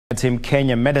Team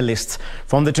Kenya medalists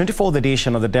from the 24th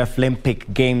edition of the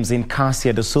Deaflympic Games in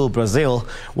Caxias Do Sul, Brazil,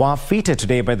 were feted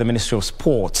today by the Ministry of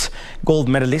Sports. Gold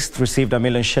medalists received $1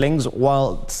 million shillings,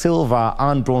 while silver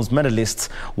and bronze medalists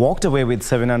walked away with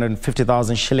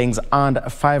 750,000 shillings and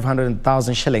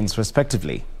 500,000 shillings,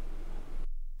 respectively.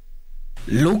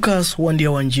 Lucas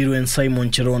Wanjiru and Simon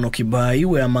Cherono Kibai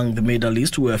were among the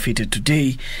medalists who were feted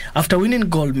today after winning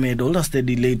gold medal at the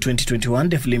delayed 2021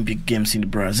 Deaflympic Games in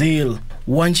Brazil.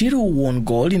 Wanjiru won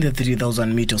gold in the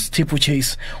 3,000 meters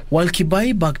steeplechase, while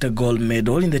Kibai bagged a gold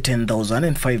medal in the 10,000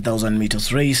 and 5,000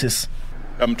 meters races.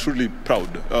 I'm truly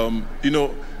proud. I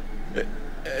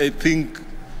think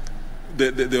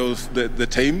there was the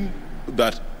time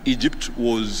that Egypt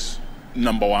was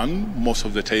 #1 most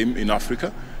of the time in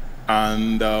Africa.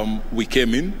 And we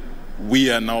came in. We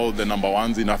are now the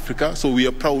 #1s in Africa. So we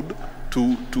are proud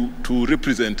to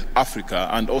represent Africa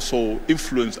and also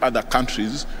influence other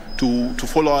countries to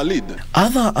follow our lead.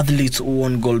 Other athletes who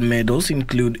won gold medals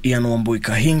include Ian Wambui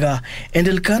Kahinga and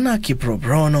Elkanah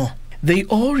Kiprobrono. They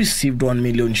all received 1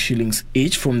 million shillings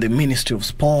each from the Ministry of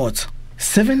Sports.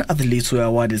 7 athletes were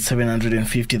awarded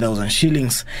 750,000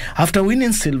 shillings after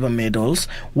winning silver medals,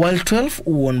 while 12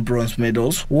 who won bronze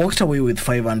medals walked away with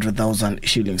 500,000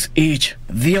 shillings each.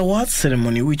 The awards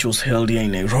ceremony, which was held here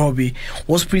in Nairobi,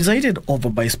 was presided over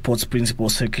by Sports Principal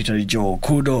Secretary Joe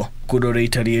Kudo. Kudo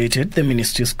reiterated the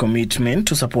ministry's commitment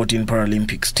to supporting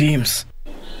Paralympics teams.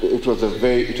 It was a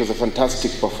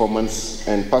fantastic performance,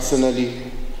 and personally,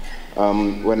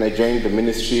 when I joined the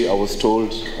ministry, I was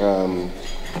told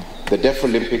the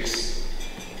Deaflympics,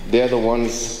 they're the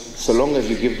ones, so long as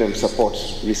you give them support,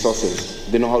 resources,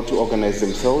 they know how to organize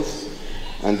themselves,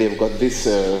 and they've got this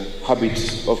habit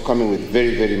of coming with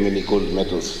very, very many gold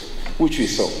medals, which we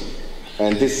saw.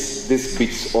 And this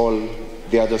beats all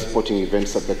the other sporting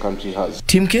events that the country has.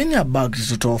 Team Kenya bagged a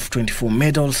total of 24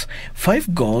 medals,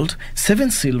 5 gold, 7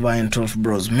 silver and 12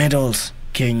 bronze medals.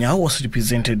 Kenya was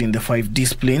represented in the 5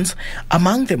 disciplines,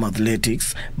 among them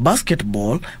athletics,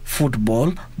 basketball,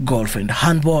 football, golf and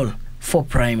handball. For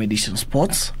Prime Edition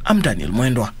Sports, I'm Daniel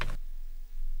Mwendwa.